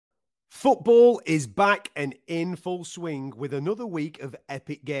Football is back and in full swing with another week of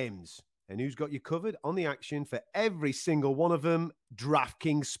epic games. And who's got you covered on the action for every single one of them?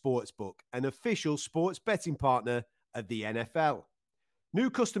 DraftKings Sportsbook, an official sports betting partner of the NFL. New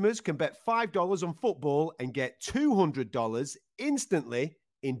customers can bet $5 on football and get $200 instantly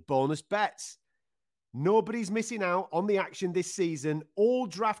in bonus bets. Nobody's missing out on the action this season. All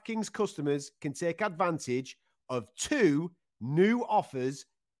DraftKings customers can take advantage of 2 new offers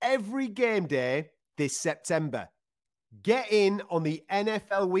every game day this September. Get in on the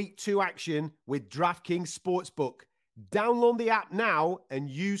NFL Week 2 action with DraftKings Sportsbook. Download the app now and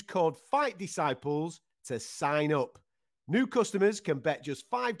use code FIGHTDisciples to sign up. New customers can bet just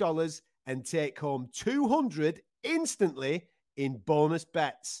 $5 and take home $200 instantly in bonus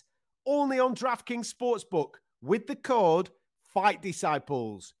bets. Only on DraftKings Sportsbook with the code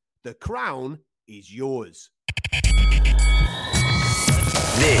FIGHTDisciples. The crown is yours.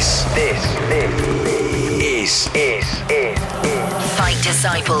 This is Fight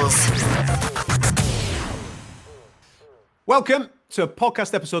Disciples. Welcome to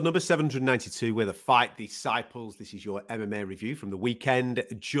podcast episode number 792 with the Fight Disciples. This is your MMA review from the weekend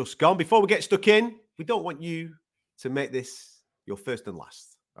just gone. Before we get stuck in, we don't want you to make this your first and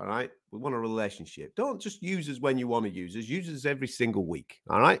last. All right? We want a relationship. Don't just use us when you want to use us. Use us every single week.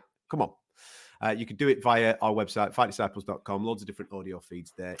 All right? Come on. You can do it via our website, fightdisciples.com. Loads of different audio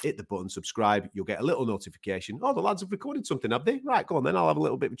feeds there. Hit the button, subscribe. You'll get a little notification. Oh, the lads have recorded something, have they? Right, go on then. I'll have a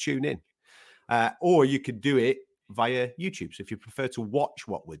little bit of a tune in. Or you could do it via YouTube. So if you prefer to watch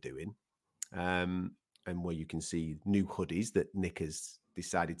what we're doing, and where you can see new hoodies that Nick has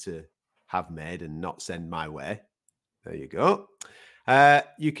decided to have made and not send my way, there you go.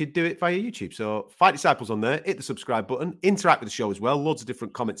 You could do it via YouTube. So Fight Disciples on there, hit the subscribe button, interact with the show as well. Loads of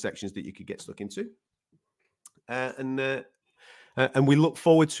different comment sections that you could get stuck into. And we look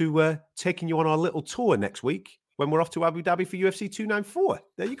forward to taking you on our little tour next week when we're off to Abu Dhabi for UFC 294.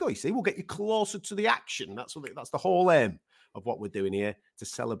 There you go. You see, we'll get you closer to the action. That's the whole aim of what we're doing here, to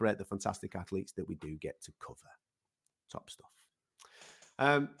celebrate the fantastic athletes that we do get to cover. Top stuff.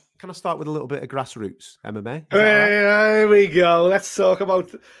 Can I start with a little bit of grassroots MMA? Here we go. Let's talk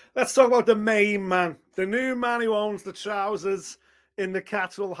about the main man, the new man who owns the trousers in the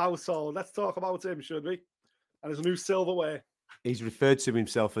Catterall household. Let's talk about him, should we? And his new silverware. He's referred to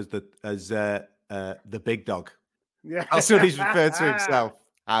himself as the big dog. Yeah, That's what he's referred to himself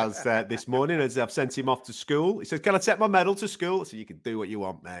as this morning. As I've sent him off to school, he says, "Can I take my medal to school?" So you can do what you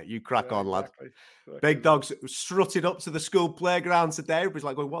want, mate. You crack on, lad. Exactly. Big Dog's strutted up to the school playground today. Everybody's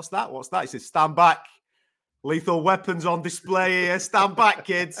like, "What's that? What's that?" He says, "Stand back. Lethal weapons on display here. Stand back,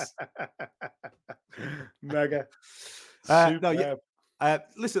 kids." Mega.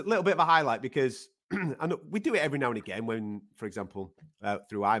 Listen, a little bit of a highlight because and we do it every now and again when, for example,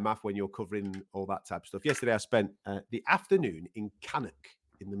 through IMAF, when you're covering all that type of stuff. Yesterday, I spent the afternoon in Cannock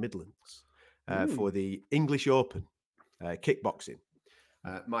in the Midlands for the English Open kickboxing.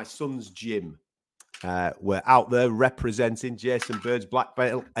 My son's gym were out there representing Jason Bird's Black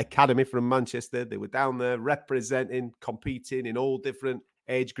Belt Academy from Manchester. They were down there representing, competing in all different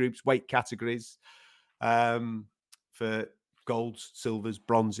age groups, weight categories, for golds, silvers,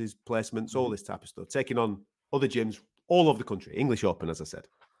 bronzes, placements, all this type of stuff, taking on other gyms all over the country. English Open, as I said.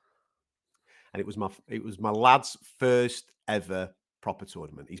 And it was my lad's first ever proper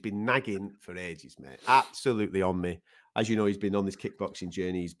tournament. He's been nagging for ages, mate. Absolutely on me. As you know, he's been on this kickboxing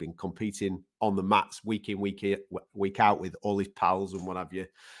journey. He's been competing on the mats week in, week out with all his pals and what have you.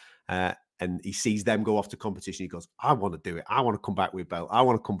 And he sees them go off to competition. He goes, "I want to do it. I want to come back with a belt. I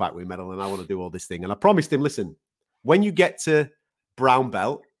want to come back with a medal, and I want to do all this thing." And I promised him, listen, when you get to brown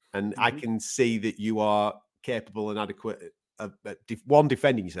belt, and I can see that you are capable and adequate of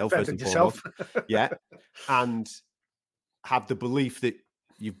defending yourself, first and foremost, yeah, and have the belief that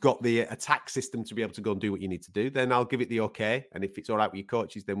you've got the attack system to be able to go and do what you need to do, then I'll give it the okay. And if it's all right with your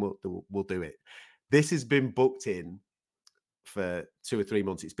coaches, then we'll do it. This has been booked in for 2 or 3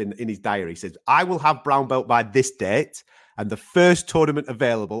 months. It's been in his diary. He says, "I will have brown belt by this date, and the first tournament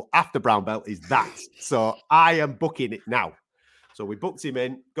available after brown belt is that." So I am booking it now. So we booked him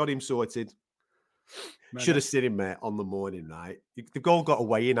in, got him sorted. Should have seen him, mate, on the morning, right? They've all got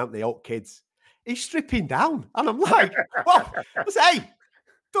away in, haven't they, old kids? He's stripping down. And I'm like, "What?" I say, "Hey,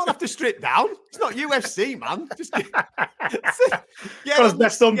 don't have to strip down. It's not UFC, man. Just get got his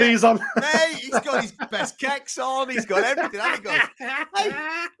best undies on. Mate, he's got his best kecks on. He's got everything. And he goes, "Hey,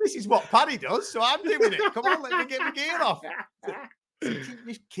 this is what Paddy does, so I'm doing it. Come on, let me get my gear off."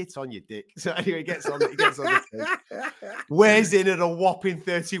 Keep kit on your dick. So anyway, he gets on the thing. Weighs in at a whopping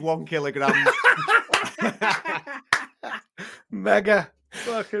 31 kilograms. Mega.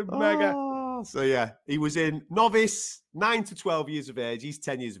 Fucking mega. So yeah, he was in novice, 9 to 12 years of age. He's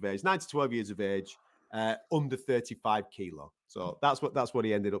 10 years of age, 9 to 12 years of age, under 35 kilo. So that's what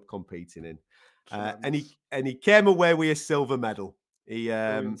he ended up competing in. And he came away with a silver medal. He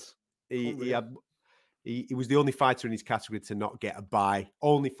Brilliant. he was the only fighter in his category to not get a bye,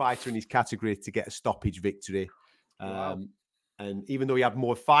 only fighter in his category to get a stoppage victory. Wow. And even though he had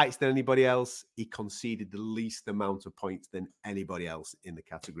more fights than anybody else, he conceded the least amount of points than anybody else in the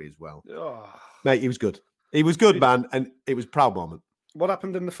category as well. Oh. Mate, he was good. He was good, man, and it was a proud moment. What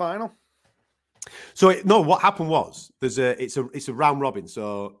happened in the final? So what happened was it's a round robin.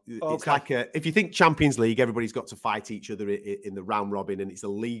 So it's like if you think Champions League, everybody's got to fight each other in the round robin, and it's a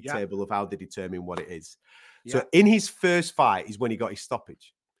league table of how they determine what it is. Yeah. So in his first fight is when he got his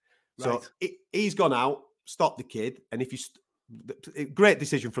stoppage. Right. So he's gone out, stopped the kid, and if you great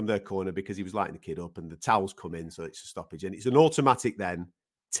decision from their corner because he was lighting the kid up, and the towels come in, so it's a stoppage, and it's an automatic. Then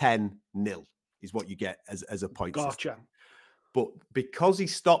 10-0 is what you get as a point. Gotcha. System. But because he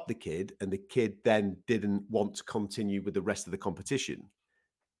stopped the kid and the kid then didn't want to continue with the rest of the competition,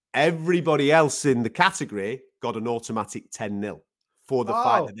 everybody else in the category got an automatic 10-0 for the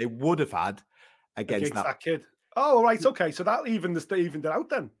fight that they would have had against that kid. Oh, right. Okay. So that evened it out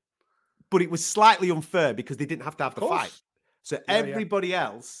then. But it was slightly unfair because they didn't have to have the fight. So everybody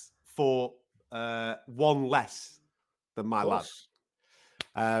else fought one less than my lad.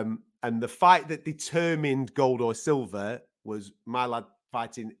 And the fight that determined gold or silver was my lad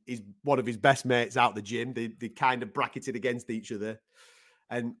fighting one of his best mates out the gym. They kind of bracketed against each other.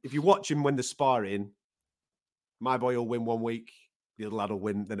 And if you watch him when they're sparring, my boy will win 1 week, the other lad will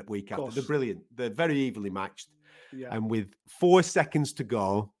win the week after. They're brilliant. They're very evenly matched. Yeah. And with 4 seconds to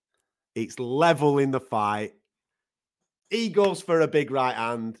go, it's level in the fight. He goes for a big right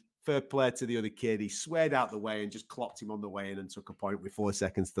hand. Fair play to the other kid. He swayed out the way and just clocked him on the way in and took a point with 4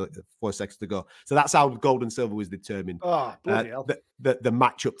 seconds to go. So that's how gold and silver was determined. Oh, bloody hell. The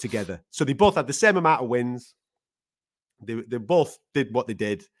match up together. So they both had the same amount of wins. They both did what they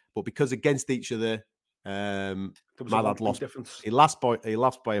did, but because against each other, my lad lost. He lost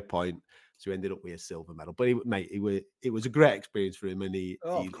by a point, so he ended up with a silver medal. But it was a great experience for him, and he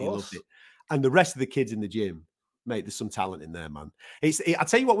loved it. And the rest of the kids in the gym. Mate, there's some talent in there, man. I'll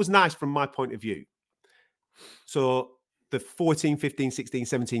tell you what was nice from my point of view. So the 14, 15, 16,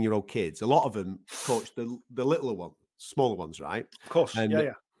 17-year-old kids, a lot of them coach the littler ones, smaller ones, right? Of course,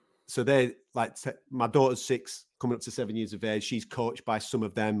 yeah. So they're like, my daughter's 6, coming up to 7 years of age. She's coached by some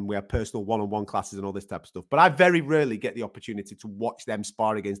of them. We have personal one-on-one classes and all this type of stuff. But I very rarely get the opportunity to watch them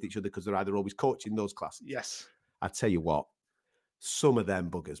spar against each other because they're either always coaching those classes. Yes. I tell you what, some of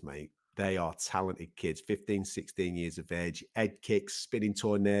them buggers, mate, they are talented kids, 15, 16 years of age, head kicks, spinning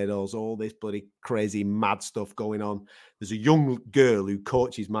tornadoes, all this bloody crazy mad stuff going on. There's a young girl who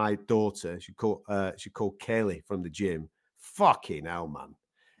coaches my daughter. She called Kaylee from the gym. Fucking hell, man.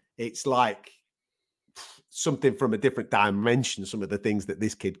 It's like something from a different dimension, some of the things that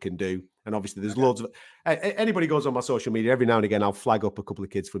this kid can do. And obviously there's loads of... Anybody goes on my social media, every now and again, I'll flag up a couple of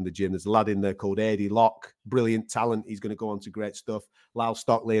kids from the gym. There's a lad in there called Eddie Locke, brilliant talent. He's going to go on to great stuff. Lyle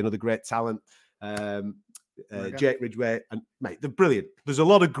Stockley, another great talent. Jake Ridgway. And, mate, they're brilliant. There's a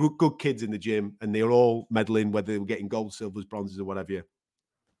lot of good kids in the gym, and they're all medaling, whether they were getting gold, silvers, bronzes, or whatever. It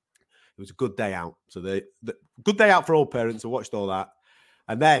was a good day out. So the good day out for all parents. I watched all that.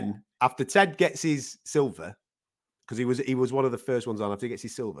 And then after Ted gets his silver, because he was one of the first ones on, after he gets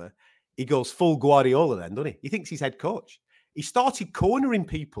his silver, he goes full Guardiola then, doesn't he? He thinks he's head coach. He started cornering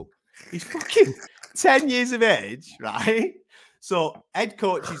people. He's fucking 10 years of age, right? So head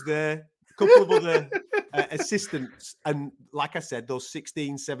coach is there, a couple of other assistants. And like I said, those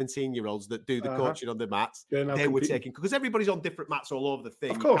 16, 17-year-olds that do the coaching on the mats, they were taking, because everybody's on different mats all over the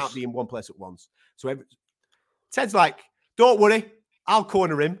thing. You can't be in one place at once. So Ted's like, don't worry, I'll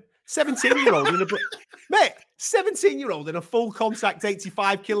corner him. 17-year-old in a... Mate, 17-year-old in a full contact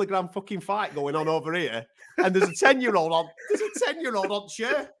 85-kilogram fucking fight going on over here. And there's a 10-year-old on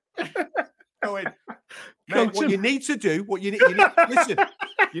chair. Going, mate, what you need to do, listen,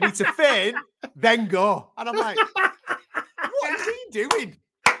 you need to feign, then go. And I'm like, what is he doing?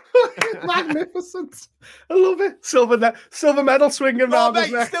 Magnificent. I love it. Silver medal swinging around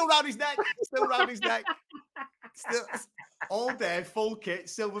his neck. Still round his neck. Still all day, full kit,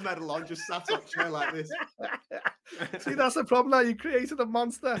 silver medal on, just sat on chair like this. See, that's the problem now. You created a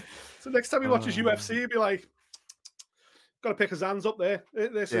monster. So next time he watches UFC, he'll be like, got to pick his hands up there.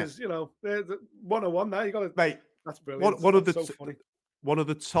 This is, the 101 there. You got to, mate. That's brilliant. One of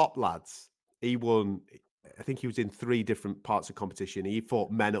the top lads, he won. I think he was in 3 different parts of competition. He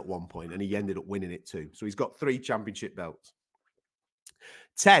fought men at one point, and he ended up winning it too. So he's got 3 championship belts.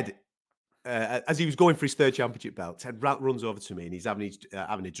 Ted, as he was going for his third championship belt, Ted runs over to me and he's having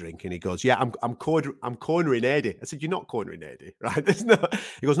a drink and he goes, "Yeah, I'm cornering Eddie." I said, "You're not cornering Eddie, right?" He goes,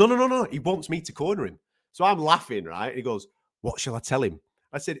 "No. He wants me to corner him." So I'm laughing, right? And he goes, "What shall I tell him?"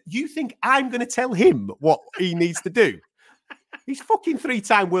 I said, "You think I'm going to tell him what he needs to do? He's fucking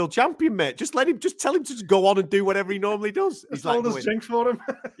 3-time world champion, mate. Just tell him to just go on and do whatever he normally does." He's like, his drink for him.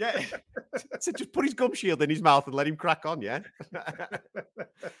 Yeah. So just put his gum shield in his mouth and let him crack on, yeah?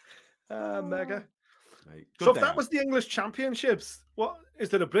 Mega. Mate, So if that was the English Championships, what is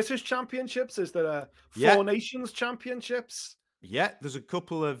there? A British Championships? Is there a Four Nations Championships? Yeah, there's a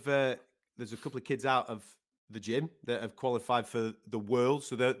couple of kids out of the gym that have qualified for the World.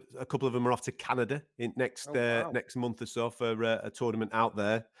 So a couple of them are off to Canada in next month or so for a tournament out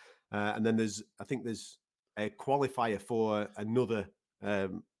there. And then there's a qualifier for another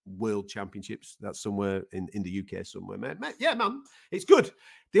World Championships. That's somewhere in the UK somewhere, man. Yeah, man, it's good.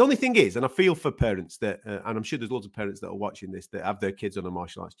 The only thing is, and I feel for parents that, and I'm sure there's loads of parents that are watching this that have their kids on a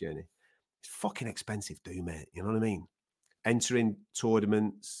martial arts journey. It's fucking expensive, mate. You know what I mean? Entering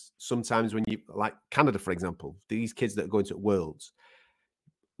tournaments, sometimes when you, like Canada, for example, these kids that are going to Worlds,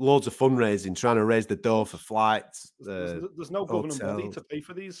 loads of fundraising, trying to raise the dough for flights. There's no government body to pay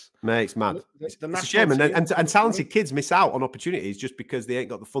for these. Mate, it's mad. It's a shame. And talented kids miss out on opportunities just because they ain't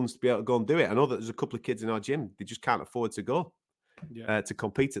got the funds to be able to go and do it. I know that there's a couple of kids in our gym, they just can't afford to go to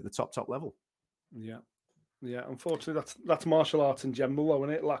compete at the top level. Yeah. Unfortunately, that's martial arts in general, though,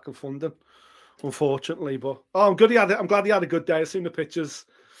 isn't it? Lack of funding. Unfortunately, but I'm glad he had a good day. I've seen the pictures.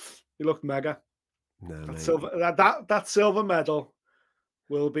 He looked mega. No, that silver medal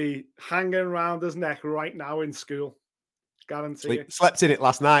will be hanging around his neck right now in school. Guarantee it. Slept in it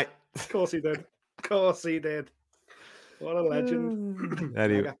last night. Of course he did. What a legend.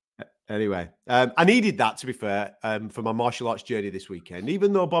 Anyway, I needed that, to be fair, for my martial arts journey this weekend,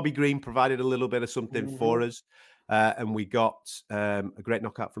 even though Bobby Green provided a little bit of something for us. And we got a great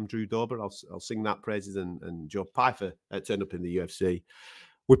knockout from Drew Dober. I'll sing that praises. And Joe Pyfer turned up in the UFC.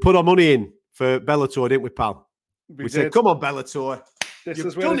 We put our money in for Bellator, didn't we, pal? We said, "Come on, Bellator. This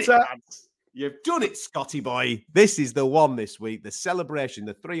is where it's at. You've done it, Scotty boy. This is the one this week. The celebration,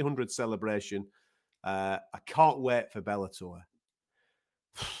 the 300 celebration. I can't wait for Bellator."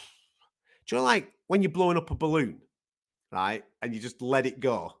 Do you know, like when you're blowing up a balloon, right? And you just let it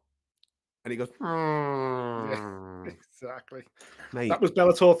go. And it goes, yeah, exactly. Mate, that was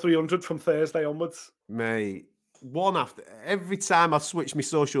Bellator 300 from Thursday onwards. Mate, one after every time I switched my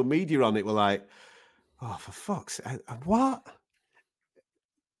social media on, it were like, oh, for fuck's sake, what?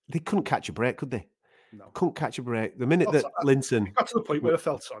 They couldn't catch a break, could they? No. Couldn't catch a break. The minute that Linton got to the point where I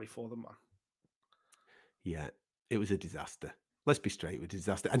felt sorry for them, man. Yeah, it was a disaster. Let's be straight, it was a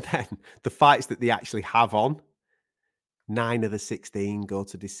disaster. And then the fights that they actually have on, 9 of the 16 go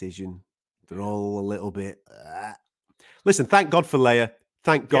to decision. They're all a little bit. Listen, thank God for Leia.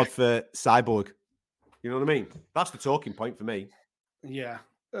 Thank God for Cyborg. You know what I mean? That's the talking point for me. Yeah.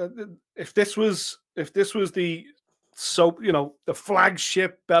 If this was the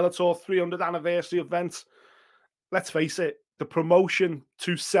flagship Bellator 300 anniversary event, let's face it, the promotion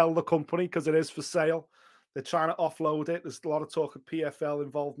to sell the company, because it is for sale. They're trying to offload it. There's a lot of talk of PFL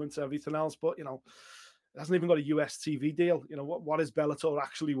involvement, everything else, but it hasn't even got a US TV deal. What is Bellator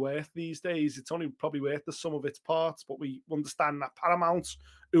actually worth these days? It's only probably worth the sum of its parts, but we understand that Paramount,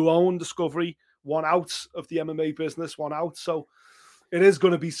 who own Discovery, one out of the MMA business, one out. So it is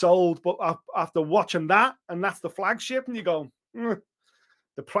going to be sold. But after watching that, and that's the flagship, and you go,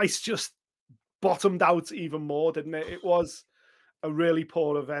 the price just bottomed out even more, didn't it? It was a really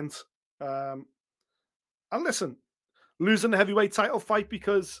poor event. And listen, losing the heavyweight title fight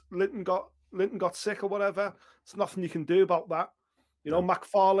because Linton got sick or whatever, there's nothing you can do about that.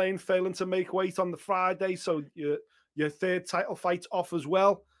 McFarlane failing to make weight on the Friday, so your third title fight's off as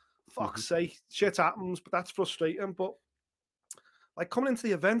well. Fuck's sake, shit happens, but that's frustrating. But like coming into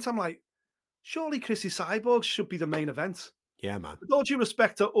the event, I'm like, surely Chrissy Cyborg should be the main event. Yeah, man. With all due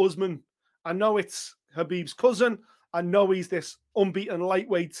respect to Usman, I know it's Khabib's cousin. I know he's this unbeaten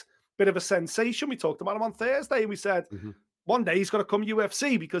lightweight, bit of a sensation. We talked about him on Thursday, and we said one day he's going to come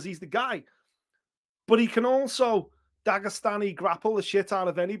UFC because he's the guy. But he can also Dagestani grapple the shit out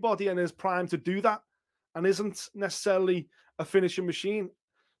of anybody and is primed to do that, and isn't necessarily a finishing machine.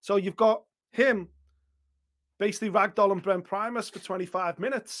 So you've got him basically ragdolling Brent Primus for 25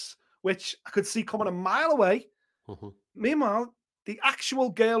 minutes, which I could see coming a mile away. Meanwhile, the actual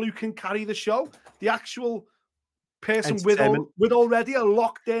girl who can carry the show, the actual person with already a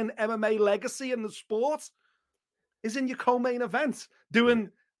locked-in MMA legacy in the sport, is in your co-main event doing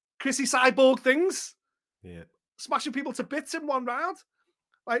Chrissy Cyborg things. Yeah. smashing people to bits in one round.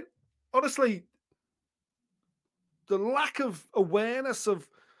 Like, honestly, the lack of awareness of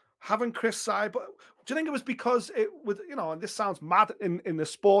having Chris Cyborg. Do you think it was because it would, and this sounds mad in the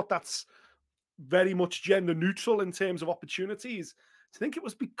sport that's very much gender neutral in terms of opportunities. Do you think it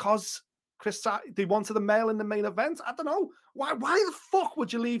was because they wanted a male in the main event? I don't know. Why the fuck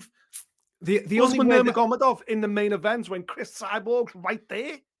would you leave the Usman Nurmagomedov in the main event when Chris Cyborg's right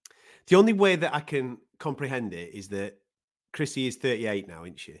there? The only way that I can comprehend it is that Chrissy is 38 now,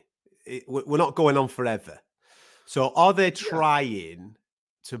 isn't she? We're not going on forever. So are they trying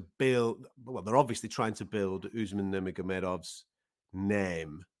to build? Well, they're obviously trying to build Usman Nurmagomedov's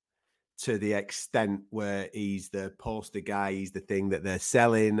name to the extent where he's the poster guy, he's the thing that they're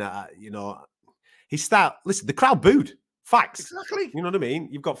selling. Listen, the crowd booed. Facts. Exactly. You know what I mean?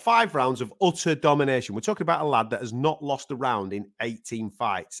 You've got 5 rounds of utter domination. We're talking about a lad that has not lost a round in 18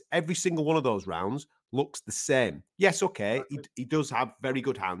 fights. Every single one of those rounds looks the same. Yes, okay, he does have very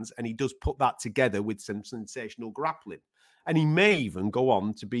good hands, and he does put that together with some sensational grappling. And he may even go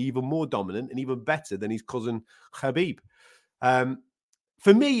on to be even more dominant and even better than his cousin Khabib.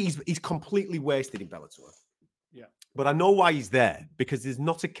 For me, he's completely wasted in Bellator. Yeah. But I know why he's there, because there's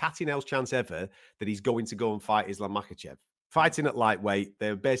not a cat in hell's chance ever that he's going to go and fight Islam Makhachev. Fighting at lightweight,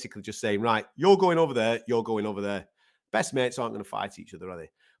 they're basically just saying, right, you're going over there, you're going over there. Best mates aren't going to fight each other, are they?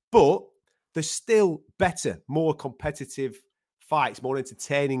 But there's still better, more competitive fights, more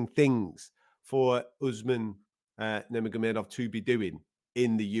entertaining things for Usman Nurmagomedov to be doing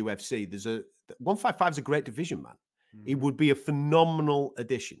in the UFC. 155 is a great division, man. Mm-hmm. It would be a phenomenal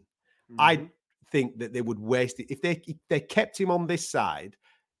addition. Mm-hmm. I think that they would waste it. If they kept him on this side,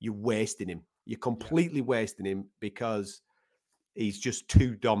 you're wasting him. You're completely wasting him because he's just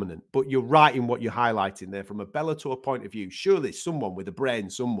too dominant. But you're right in what you're highlighting there. From a Bellator point of view, surely someone with a brain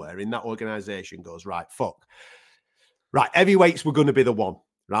somewhere in that organization goes, right, fuck. Right, heavyweights were going to be the one,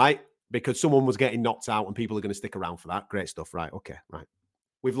 right? Because someone was getting knocked out and people are going to stick around for that. Great stuff, right? Okay, right.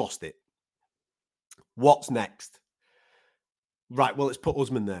 We've lost it. What's next? Right, well, let's put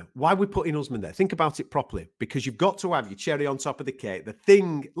Usman there. Why are we putting Usman there? Think about it properly, because you've got to have your cherry on top of the cake. The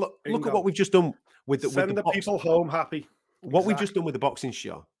thing, look at what we've just done with the people home happy. What we've just done with the boxing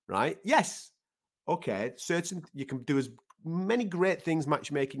show, right? Yes. Okay, you can do as many great things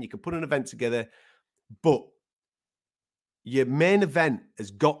matchmaking. You can put an event together, but your main event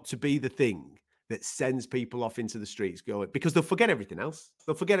has got to be the thing that sends people off into the streets going, because they'll forget everything else.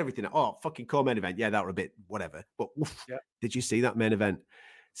 They'll forget everything. Oh, fucking co-main event. Yeah, that were a bit whatever. But Did you see that main event?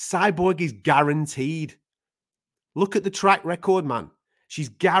 Cyborg is guaranteed. Look at the track record, man. She's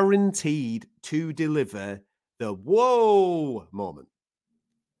guaranteed to deliver the whoa moment.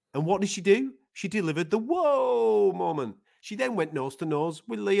 And what did she do? She delivered the whoa moment. She then went nose to nose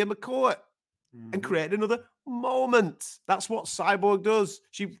with Leah McCourt and created another moment. That's what Cyborg does.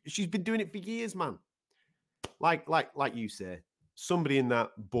 She's been doing it for years, man. Like you say, somebody in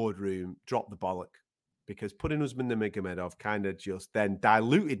that boardroom dropped the bollock, because putting Usman Nurmagomedov kind of just then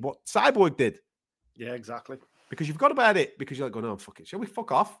diluted what Cyborg did. Yeah, exactly. Because you've got about it, because you're like, no, fuck it. Shall we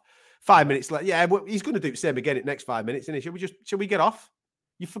fuck off? 5 minutes later, yeah, well, he's going to do the same again in the next 5 minutes, isn't he? Shall we get off?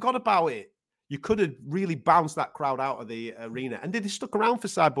 You forgot about it. You could have really bounced that crowd out of the arena. And they stuck around for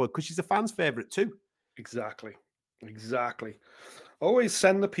Cyborg because she's a fan's favourite too. Exactly. Always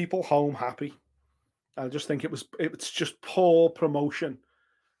send the people home happy. I just think it's just poor promotion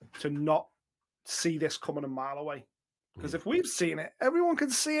to not see this coming a mile away. Because if we've seen it, everyone can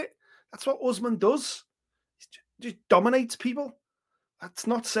see it. That's what Usman does. He just dominates people. That's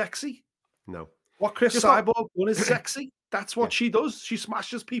not sexy. No. What Chris Cyborg done is sexy. That's what she does. She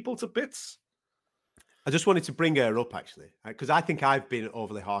smashes people to bits. I just wanted to bring her up, actually, because I think I've been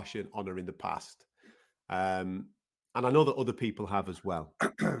overly harsh on her in the past. And I know that other people have as well.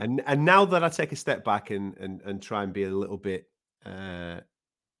 and now that I take a step back and try and be a little bit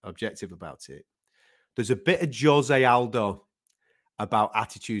objective about it, there's a bit of Jose Aldo about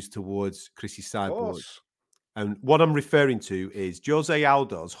attitudes towards Chrissy Cyborg. And what I'm referring to is Jose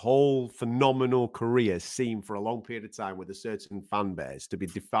Aldo's whole phenomenal career seemed for a long period of time with a certain fan base to be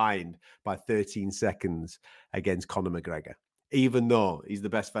defined by 13 seconds against Conor McGregor. Even though he's the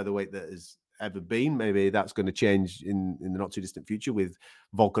best featherweight that has ever been, maybe that's going to change in the not too distant future with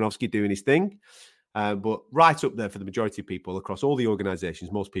Volkanovski doing his thing. But right up there for the majority of people across all the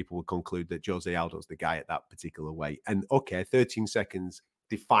organizations, most people would conclude that Jose Aldo's the guy at that particular weight. And okay, 13 seconds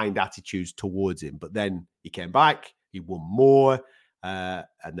defined attitudes towards him, but then he came back, he won more, and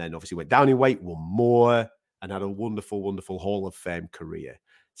then obviously went down in weight, won more, and had a wonderful, wonderful Hall of Fame career.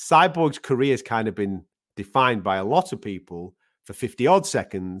 Cyborg's career has kind of been defined by a lot of people for 50 odd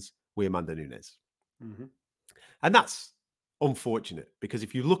seconds with Amanda Nunes. And that's unfortunate because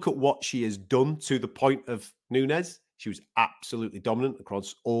if you look at what she has done to the point of Nunes, she was absolutely dominant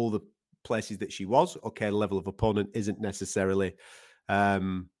across all the places that she was. Okay, level of opponent isn't necessarily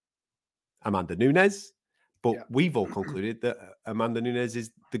Amanda Nunes, but we've all concluded that Amanda Nunes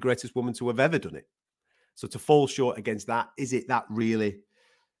is the greatest woman to have ever done it. So to fall short against that, is it that really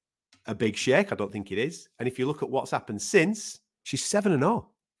a big shake? I don't think it is. And if you look at what's happened since, she's 7-0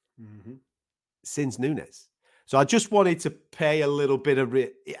 since Nunes. So I just wanted to pay a little bit of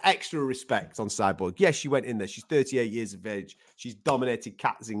extra respect on Cyborg. Yes, she went in there. She's 38 years of age. She's dominated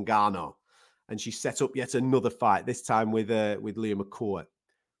Kat Zingano, and she set up yet another fight, this time with Leah McCourt.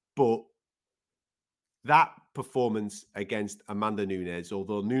 But that performance against Amanda Nunes,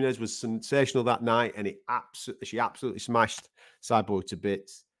 although Nunes was sensational that night and she absolutely smashed Cyborg to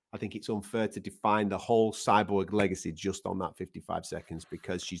bits, I think it's unfair to define the whole Cyborg legacy just on that 55 seconds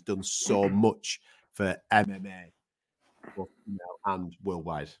because she's done so much for MMA, both and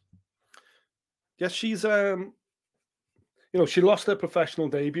worldwide. Yes, she's she lost her professional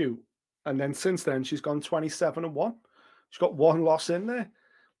debut, and then since then she's gone 27-1. She's got one loss in there,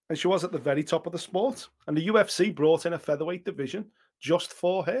 and she was at the very top of the sport. And the UFC brought in a featherweight division just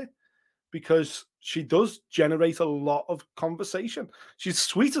for her because she does generate a lot of conversation. She's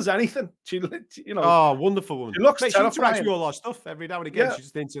sweet as anything. Oh, wonderful woman. She looks terrifying. She interacts with all our stuff every now and again. Yeah. She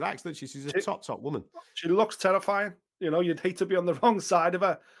just interacts, doesn't she? She's a top woman. She looks terrifying. You'd hate to be on the wrong side of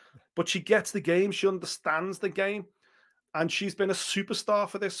her, but she gets the game. She understands the game, and she's been a superstar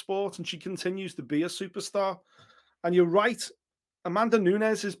for this sport, and she continues to be a superstar. And you're right, Amanda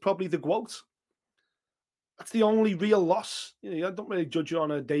Nunes is probably the GOAT. That's the only real loss. I don't really judge her on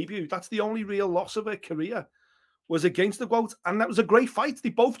her debut. That's the only real loss of her career was against the GOAT. And that was a great fight. They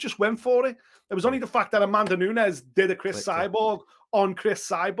both just went for it. It was only the fact that Amanda Nunes did a Chris Cyborg on Chris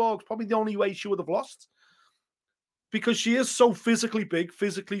Cyborg. Probably the only way she would have lost. Because she is so physically big,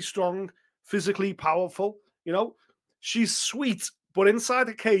 physically strong, physically powerful. She's sweet, but inside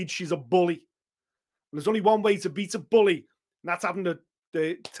the cage, she's a bully. And there's only one way to beat a bully, and that's having the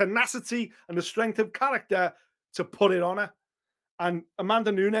tenacity and the strength of character to put it on her. And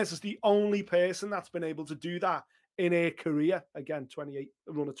Amanda Nunes is the only person that's been able to do that in her career. Again, a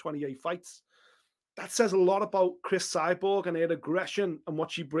run of 28 fights. That says a lot about Chris Cyborg and her aggression and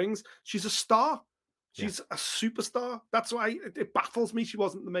what she brings. She's a star. She's a superstar. That's why it baffles me she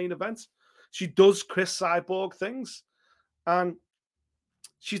wasn't the main event. She does Chris Cyborg things. And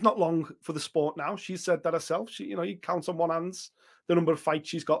she's not long for the sport now. She said that herself. She, you count on one hand the number of fights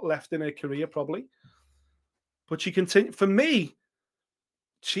she's got left in her career, probably. But she continues. For me,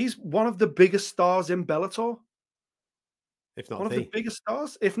 she's one of the biggest stars in Bellator. If not one of the biggest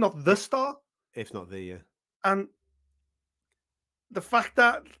stars, if not the star. If not the, And the fact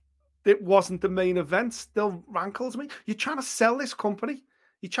that it wasn't the main event still rankles me. You're trying to sell this company.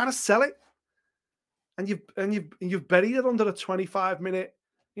 You're trying to sell it. And you've buried it under a 25-minute,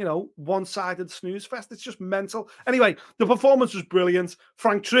 one-sided snooze fest. It's just mental. Anyway, the performance was brilliant.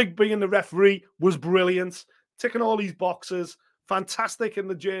 Frank Trigg being the referee was brilliant. Ticking all these boxes. Fantastic in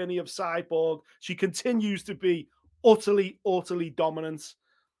the journey of Cyborg. She continues to be utterly, utterly dominant.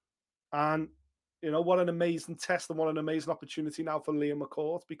 And, what an amazing test and what an amazing opportunity now for Leah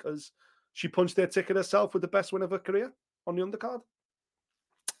McCourt because she punched her ticket herself with the best win of her career on the undercard.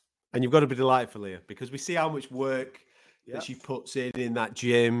 And you've got to be delighted for Leah because we see how much work that she puts in that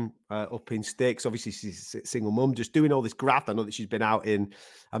gym up in Sticks. Obviously, she's a single mum, just doing all this graft. I know that she's been out in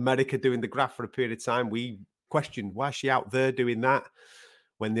America doing the graft for a period of time. We questioned why is she out there doing that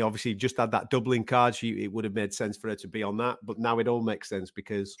when they obviously just had that doubling card. It would have made sense for her to be on that. But now it all makes sense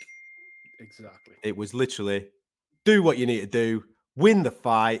because it was literally do what you need to do, win the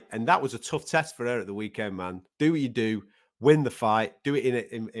fight. And that was a tough test for her at the weekend, man. Do what you do. Win the fight, do it in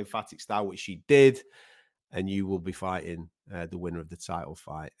an emphatic style, which she did, and you will be fighting the winner of the title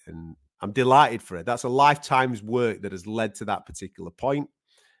fight. And I'm delighted for it. That's a lifetime's work that has led to that particular point.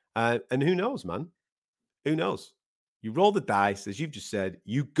 And who knows, man? Who knows? You roll the dice, as you've just said,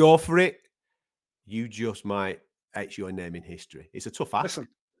 you go for it, you just might etch your name in history. It's a tough ask. Listen,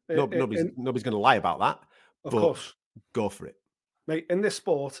 nobody's going to lie about that. Of course. Go for it. Mate, in this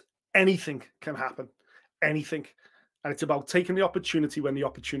sport, anything can happen. Anything. And it's about taking the opportunity when the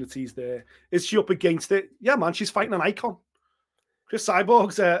opportunity is there. Is she up against it? Yeah, man, she's fighting an icon. Chris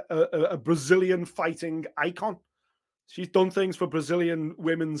Cyborg's a Brazilian fighting icon. She's done things for Brazilian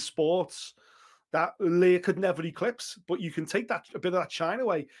women's sports that Leah could never eclipse. But you can take a bit of that shine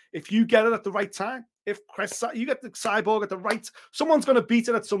away if you get it at the right time. If you get the Cyborg at the right, someone's going to beat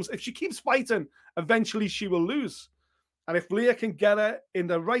it at some. If she keeps fighting, eventually she will lose. And if Leah can get her in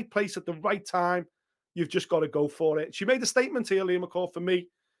the right place at the right time, you've just got to go for it. She made a statement here, Leah McCourt, for me.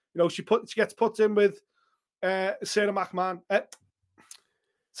 She gets put in with Sarah McMahon.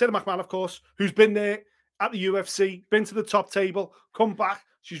 Sarah McMahon, of course, who's been there at the UFC, been to the top table, come back.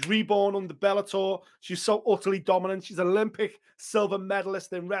 She's reborn under Bellator. She's so utterly dominant. She's Olympic silver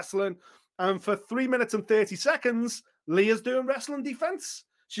medalist in wrestling. And for 3 minutes and 30 seconds, Leah's doing wrestling defense.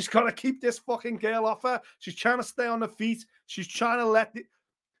 She's got to keep this fucking girl off her. She's trying to stay on her feet. She's trying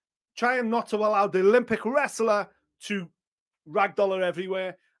not to allow the Olympic wrestler to ragdoll her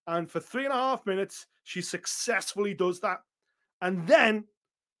everywhere. And for 3.5 minutes, she successfully does that. And then,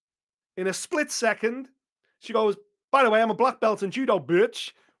 in a split second, she goes, by the way, I'm a black belt in judo,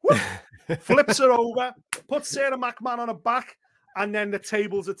 bitch. Flips her over, puts Sarah McMahon on her back, and then the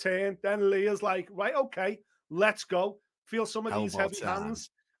tables are turned. Then Leah's like, right, okay, let's go. Feel some of these heavy hands.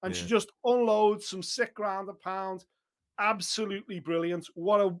 And she just unloads some sick ground and pound. Absolutely brilliant.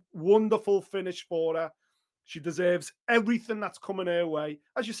 What a wonderful finish for her. She deserves everything that's coming her way.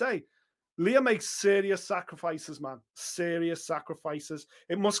 As you say, Leah makes serious sacrifices, man. Serious sacrifices.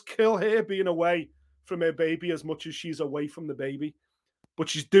 It must kill her being away from her baby as much as she's away from the baby. But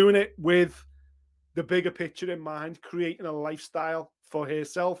she's doing it with the bigger picture in mind, creating a lifestyle for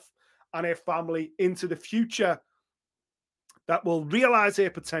herself and her family into the future that will realize her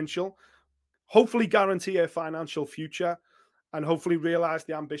potential, hopefully guarantee her financial future, and hopefully realize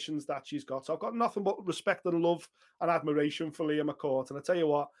the ambitions that she's got. So I've got nothing but respect and love and admiration for Leah McCourt. And I tell you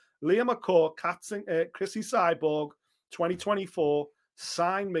what, Leah McCourt, Chrissy Cyborg, 2024,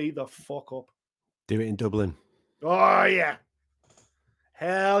 sign me the fuck up. Do it in Dublin. Oh, yeah.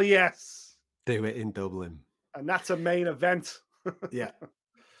 Hell yes. Do it in Dublin. And that's a main event. Yeah.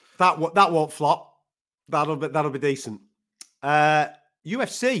 That won't flop. That'll be decent.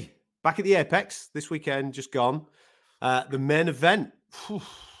 UFC, back at the Apex this weekend, just gone. The main event.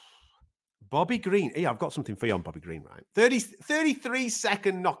 Bobby Green. Yeah, I've got something for you on Bobby Green, right?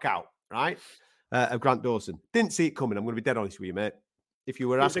 33-second knockout, right? Of Grant Dawson. Didn't see it coming. I'm going to be dead honest with you, mate. If you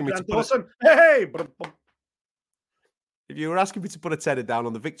were asking me to put a tenner down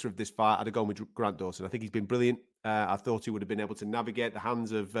on the victor of this fight, I'd have gone with Grant Dawson. I think he's been brilliant. I thought he would have been able to navigate the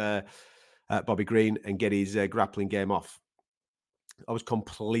hands of Bobby Green and get his grappling game off. I was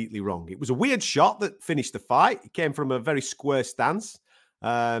completely wrong. It was a weird shot that finished the fight. It came from a very square stance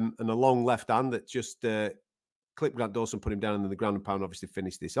and a long left hand that just clipped Grant Dawson, put him down, and then the ground and pound obviously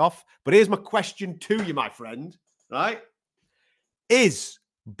finished this off. But here's my question to you, my friend, right? Is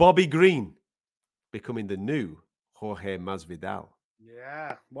Bobby Green becoming the new Jorge Masvidal?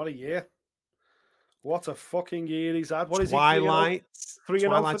 Yeah, what a year. What a fucking year he's had. What is Twilight, he?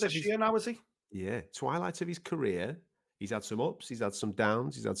 3-0 for this year now, is he? Yeah, twilight of his career. He's had some ups, he's had some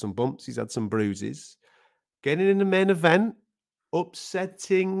downs, he's had some bumps, he's had some bruises. Getting in the main event,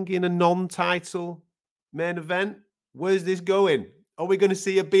 upsetting in a non-title main event. Where's this going? Are we going to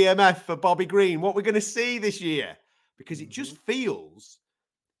see a BMF for Bobby Green? What we're going to see this year? Because it just feels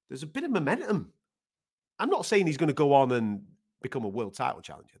there's a bit of momentum. I'm not saying he's going to go on become a world title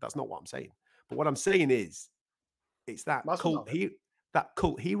challenger. That's not what I'm saying. But what I'm saying is, it's that cult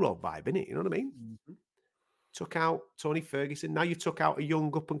hero vibe, innit? You know what I mean? Mm-hmm. Took out Tony Ferguson. Now you took out a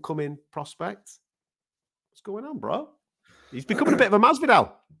young up-and-coming prospect. What's going on, bro? He's becoming a bit of a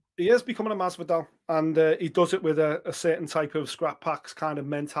Masvidal. He is becoming a Masvidal, and he does it with a certain type of scrap packs kind of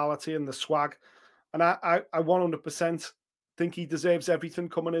mentality and the swag. And I 100% think he deserves everything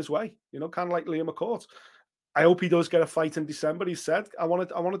coming his way. You know, kind of like Liam McCourt. I hope he does get a fight in December. He said, I want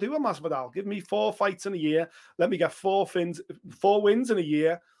to do a Masvidal. Give me 4 fights in a year. Let me get 4 wins in a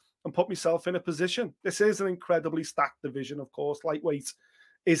year and put myself in a position. This is an incredibly stacked division, of course. Lightweight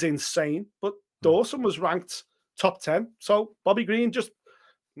is insane. But Dawson was ranked top 10. So Bobby Green just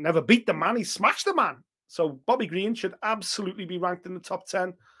never beat the man. He smashed the man. So Bobby Green should absolutely be ranked in the top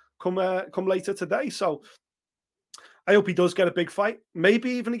 10 come later today. So I hope he does get a big fight.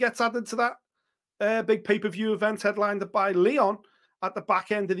 Maybe even he gets added to that big pay-per-view event headlined by Leon at the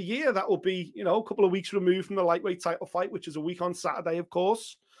back end of the year. That will be, you know, a couple of weeks removed from the lightweight title fight, which is a week on Saturday, of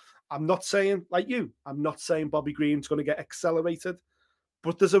course. I'm not saying, like you, I'm not saying Bobby Green's going to get accelerated,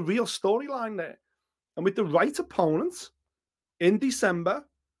 but there's a real storyline there. And with the right opponent in December,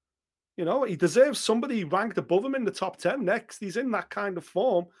 you know, he deserves somebody ranked above him in the top 10 next. He's in that kind of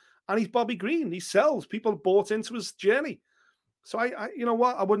form, and he's Bobby Green. He sells. People bought into his journey. So I you know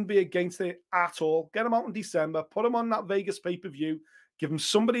what? I wouldn't be against it at all. Get him out in December, put him on that Vegas pay-per-view, give him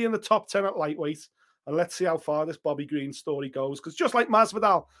somebody in the top 10 at lightweight, and let's see how far this Bobby Green story goes. Because just like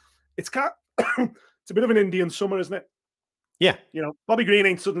Masvidal, it's a bit of an Indian summer, isn't it? Yeah. You know, Bobby Green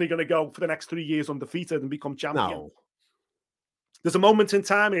ain't suddenly going to go for the next 3 years undefeated and become champion. No. There's a moment in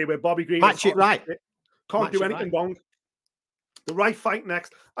time here where Bobby Green... Match it right. Can't Match do it anything right. wrong. The right fight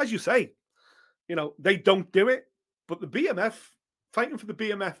next, as you say, they don't do it. But the BMF, fighting for the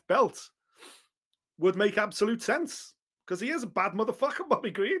BMF belt would make absolute sense because he is a bad motherfucker,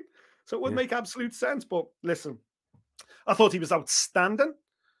 Bobby Green. So it would make absolute sense. But listen, I thought he was outstanding.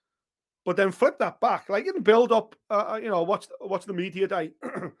 But then flip that back, like in the build up, watch the media day,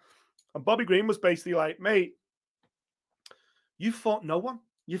 and Bobby Green was basically like, "Mate, you fought no one.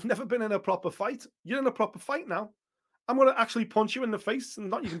 You've never been in a proper fight. You're in a proper fight now. I'm going to actually punch you in the face, and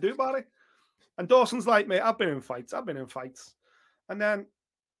nothing you can do about it." And Dawson's like, "Mate, I've been in fights. And then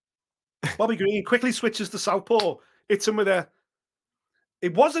Bobby Green quickly switches to southpaw, hits him with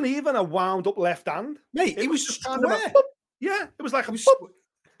it wasn't even a wound up left hand. Mate, It it was just square. kind of a boop. Yeah, it was like a boop.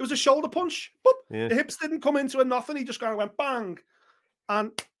 It was a shoulder punch. Boop. Yeah. The hips didn't come into a nothing. He just kind of went bang.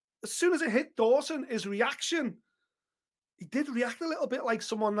 And as soon as it hit Dawson, his reaction, he did react a little bit like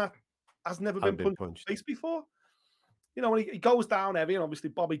someone that has never been punched in the face before. When he goes down heavy, and obviously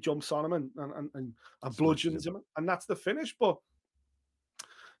Bobby jumps on him and bludgeons him, and that's the finish. But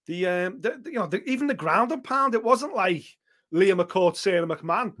even the ground and pound, it wasn't like Liam McCourt, Sarah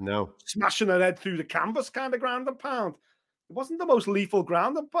McMahon, smashing her head through the canvas kind of ground and pound. It wasn't the most lethal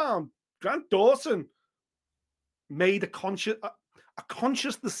ground and pound. Grant Dawson made a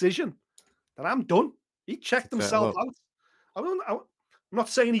conscious decision that I'm done. He checked himself out. I'm not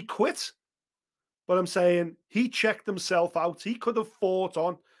saying he quit, but I'm saying he checked himself out. He could have fought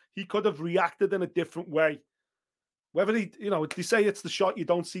on. He could have reacted in a different way. Whether they say it's the shot you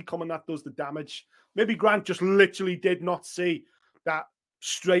don't see coming that does the damage. Maybe Grant just literally did not see that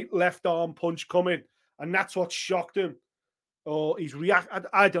straight left arm punch coming, and that's what shocked him. Or he's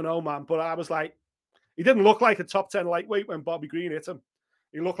I don't know, man. But I was like, he didn't look like a top 10 lightweight when Bobby Green hit him.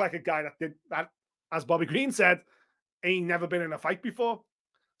 He looked like a guy that did that, as Bobby Green said, ain't never been in a fight before.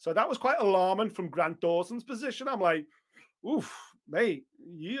 So that was quite alarming from Grant Dawson's position. I'm like, oof, mate,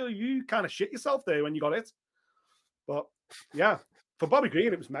 you kind of shit yourself there when you got it. But yeah, for Bobby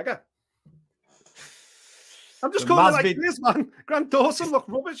Green, it was mega. I'm just calling it like this, man. Grant Dawson looked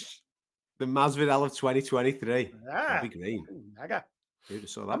rubbish. The Masvidal of 2023. Yeah. Bobby Green. Mega.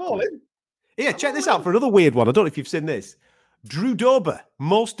 I'm all in. Yeah, check this out for another weird one. I don't know if you've seen this. Drew Dober,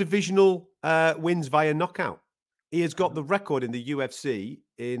 most divisional wins via knockout. He has got the record in the UFC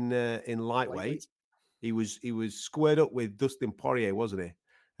in lightweight. He was squared up with Dustin Poirier, wasn't he,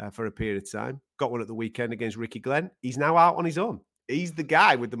 for a period of time? Got one at the weekend against Ricky Glenn. He's now out on his own. He's the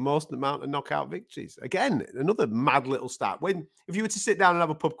guy with the most amount of knockout victories. Again, another mad little stat. If you were to sit down and have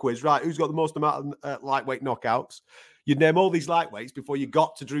a pub quiz, right, who's got the most amount of lightweight knockouts, you'd name all these lightweights before you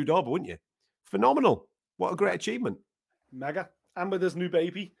got to Drew Dober, wouldn't you? Phenomenal. What a great achievement. Mega. And with his new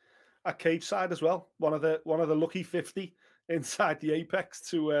baby at cage side as well. One of the lucky 50 inside the Apex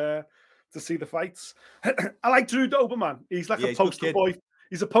to see the fights. I like Drew Dober, man. He's like a poster boy.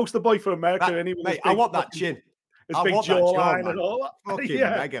 He's a poster boy for America. Mate, I want that chin. His big jawline and all that. Fucking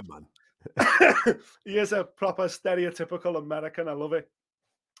mega, man. He is a proper stereotypical American. I love it.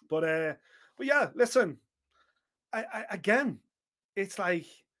 But yeah, listen. Again, it's like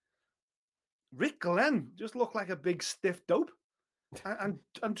Rick Glenn just looked like a big stiff dope, and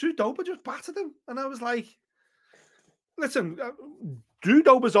Drew Dober just battered him. And I was like, listen, Drew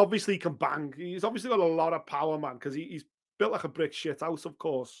Dober's obviously can bang. He's obviously got a lot of power, man, because he's built like a brick shit house, of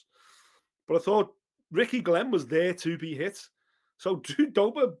course. But I thought Ricky Glenn was there to be hit. So Drew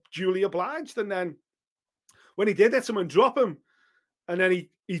Dober duly obliged. And then when he did hit him and drop him, and then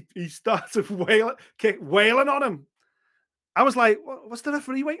he started wailing on him, I was like, what's the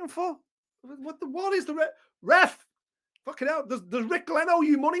referee waiting for? What is the ref? Fucking hell. Does Rick Glenn owe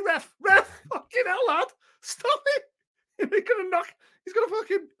you money, ref? Fucking hell, lad. Stop it. He's gonna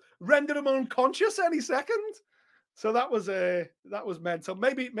fucking render him unconscious any second. So that was mental.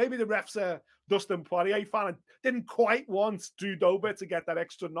 Maybe the ref's Dustin Poirier fan and didn't quite want Drew Dober to get that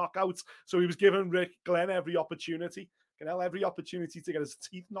extra knockout, so he was giving Rick Glenn every opportunity to get his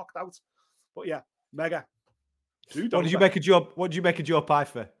teeth knocked out. But yeah, mega. What did you make of Joe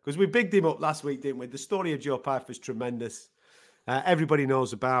Pyfer? Because we bigged him up last week, didn't we? The story of Joe Pyfer is tremendous. Everybody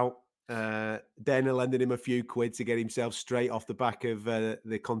knows about Dana lending him a few quid to get himself straight off the back of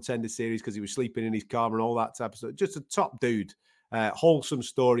the Contender Series because he was sleeping in his car and all that type of stuff. Just a top dude. Wholesome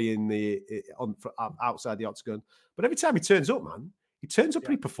story outside the octagon. But every time he turns up, man, he turns up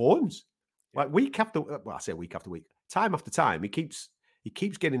and he performs. Like week after week, time after time, he keeps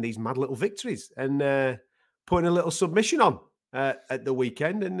getting these mad little victories and putting a little submission on at the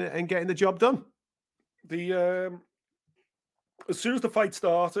weekend and getting the job done. As soon as the fight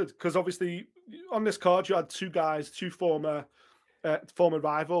started, because obviously on this card you had two former former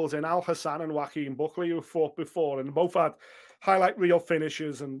rivals in Al Hassan and Joaquin Buckley, who fought before, and both had highlight reel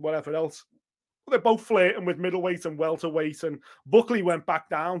finishes and whatever else. They're both flirting with middleweight and welterweight, and Buckley was back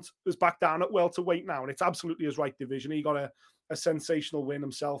down at welterweight now, and it's absolutely his right division. He got a sensational win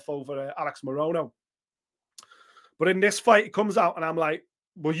himself over Alex Morono. But in this fight, it comes out, and I'm like,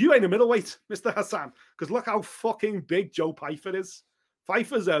 well, you ain't a middleweight, Mr. Hassan, because look how fucking big Joe Pyfer is.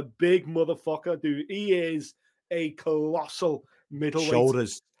 Pyfer's a big motherfucker, dude. He is a colossal middleweight.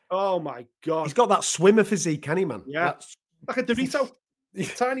 Shoulders. Oh, my God. He's got that swimmer physique, can he, man? Yeah. That's... like a Dorito.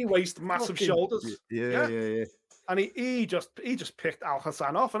 Tiny waist, massive shoulders. Yeah. And he just picked Al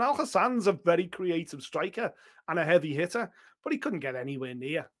Hassan off. And Al Hassan's a very creative striker and a heavy hitter, but he couldn't get anywhere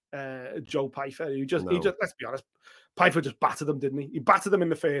near Joe Pyfer. He just let's be honest, Pyfer just battered him, didn't he? He battered him in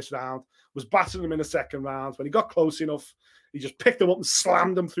the first round, was battering him in the second round. When he got close enough, he just picked him up and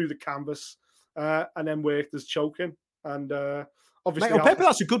slammed him through the canvas, and then worked his choking. And obviously, Mate, Pepe,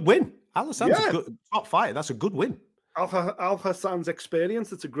 that's a good win. Al Hassan's a good top fighter. That's a good win. Al Hassan's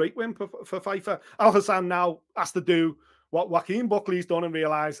experience, it's a great win for Pyfer. Al Hassan now has to do what Joaquin Buckley's done and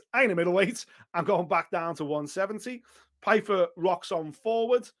realize, I ain't a middleweight. I'm going back down to 170. Pyfer rocks on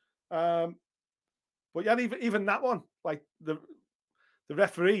forward. But yeah, even that one, like the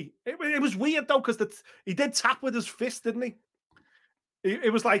referee, it was weird though, because he did tap with his fist, didn't he?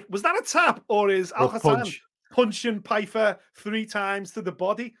 It was like, was that a tap, or is Al Hassan punching Pyfer 3 times to the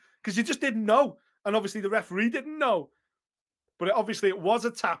body? Because you just didn't know. And obviously the referee didn't know. But obviously it was a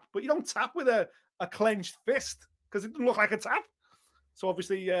tap. But you don't tap with a clenched fist, because it didn't look like a tap. So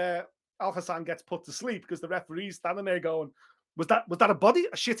obviously Al Hassan gets put to sleep because the referee's standing there going, was that a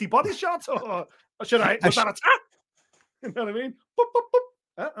shitty body shot? Or was that a tap? You know what I mean? Boop, boop,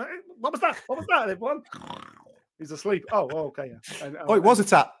 boop. What was that, everyone? He's asleep. Oh, okay. Yeah. It was a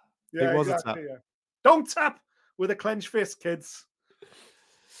tap. Yeah, it was exactly, a tap. Yeah. Don't tap with a clenched fist, kids.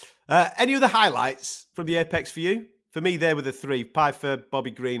 Any other highlights from the Apex for you? For me, there were the 3: Pyfer,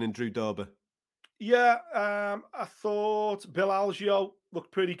 Bobby Green, and Drew Dober. Yeah, I thought Bill Algeo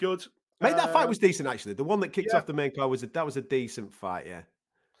looked pretty good. Mate, that fight was decent, actually. The one that kicked off the main card was a decent fight, yeah.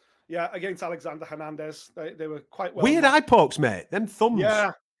 Yeah, against Alexander Hernandez. They were quite well. Weird eye pokes, mate. Them thumbs.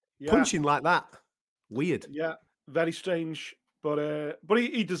 Yeah. Punching like that. Weird. Yeah, very strange. But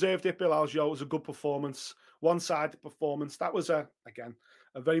he deserved it, Bill Algeo. It was a good performance. One-sided performance. That was, again,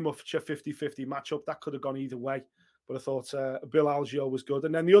 a very much a 50-50 matchup. That could have gone either way. But I thought Bill Algeo was good.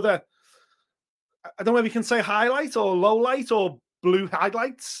 And then the other, I don't know if you can say highlight or low light or blue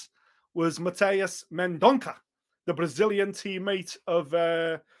highlights, was Mateus Mendonça, the Brazilian teammate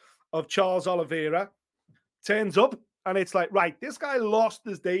of Charles Oliveira. Turns up, and it's like, right, this guy lost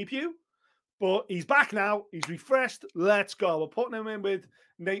his debut, but he's back now. He's refreshed. Let's go. We're putting him in with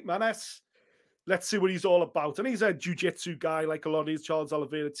Nate Maness. Let's see what he's all about. And he's a jiu-jitsu guy, like a lot of these Charles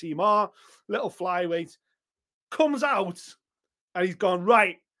Oliveira team are. Little flyweight. Comes out, and he's gone,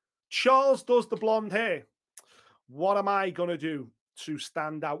 right, Charles does the blonde hair. What am I going to do to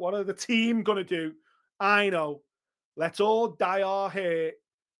stand out? What are the team going to do? I know. Let's all dye our hair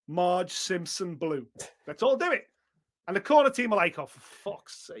Marge Simpson blue. Let's all do it. And the corner team are like, oh, for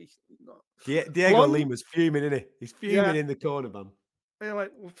fuck's sake. Diego Lima's fuming, isn't he? He's fuming in the corner, man. They're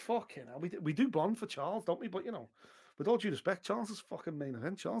like, well, fucking hell. We do blonde for Charles, don't we? But, with all due respect, Charles is fucking main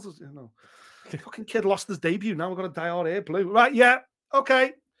event. Charles is, fucking kid lost his debut. Now we're going to dye our hair blue. Right, yeah,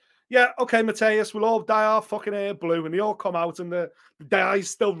 okay. Yeah, okay, Mateus, we'll all dye our fucking hair blue. And they all come out and the dye's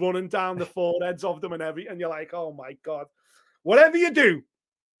still running down the foreheads of them and everything. And you're like, oh, my God. Whatever you do,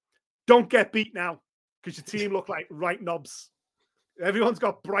 don't get beat now, because your team look like right knobs. Everyone's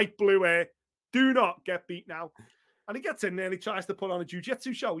got bright blue hair. Do not get beat now. And he gets in there and he tries to put on a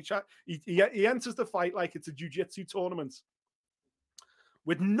jiu-jitsu show. He enters the fight like it's a jiu-jitsu tournament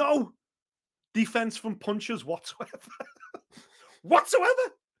with no defense from punches whatsoever.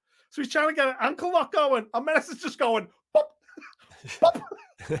 So he's trying to get an ankle lock going. And Menace is just going, pop, pop,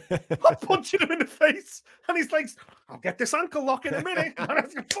 pop, punching him in the face. And he's like, I'll get this ankle lock in a minute. And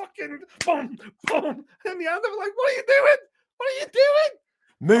it's fucking boom, boom. In the end, I'm like, what are you doing? What are you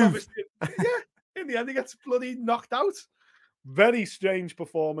doing? Move. In the end, he gets bloody knocked out. Very strange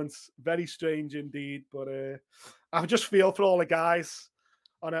performance. Very strange indeed. But I just feel for all the guys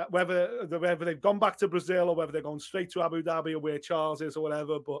on whether they've gone back to Brazil or whether they're going straight to Abu Dhabi or where Charles is or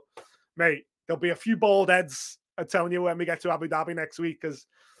whatever. But, mate, there'll be a few bald heads, I'm telling you, when we get to Abu Dhabi next week, because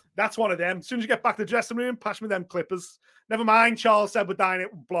that's one of them. As soon as you get back to the dressing room, pass me them clippers. Never mind, Charles said we're dyeing it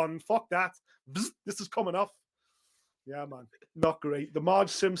blonde. Fuck that. This is coming off. Yeah, man. Not great. The Marge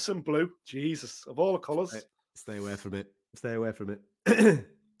Simpson blue. Jesus. Of all the colours. Stay away from it. Stay away from it.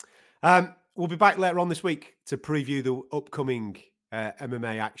 We'll be back later on this week to preview the upcoming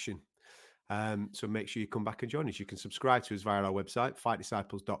MMA action. So make sure you come back and join us. You can subscribe to us via our website,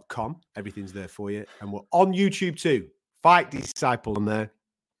 fightdisciples.com. Everything's there for you. And we're on YouTube too. Fight Disciple on there,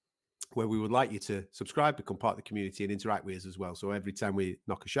 where we would like you to subscribe, become part of the community and interact with us as well. So every time we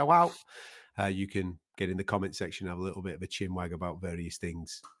knock a show out, you can get in the comment section and have a little bit of a chinwag about various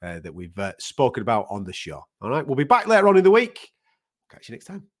things that we've spoken about on the show. All right, we'll be back later on in the week. Catch you next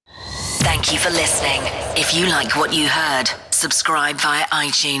time. Thank you for listening. If you like what you heard, subscribe via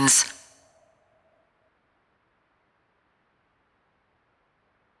iTunes.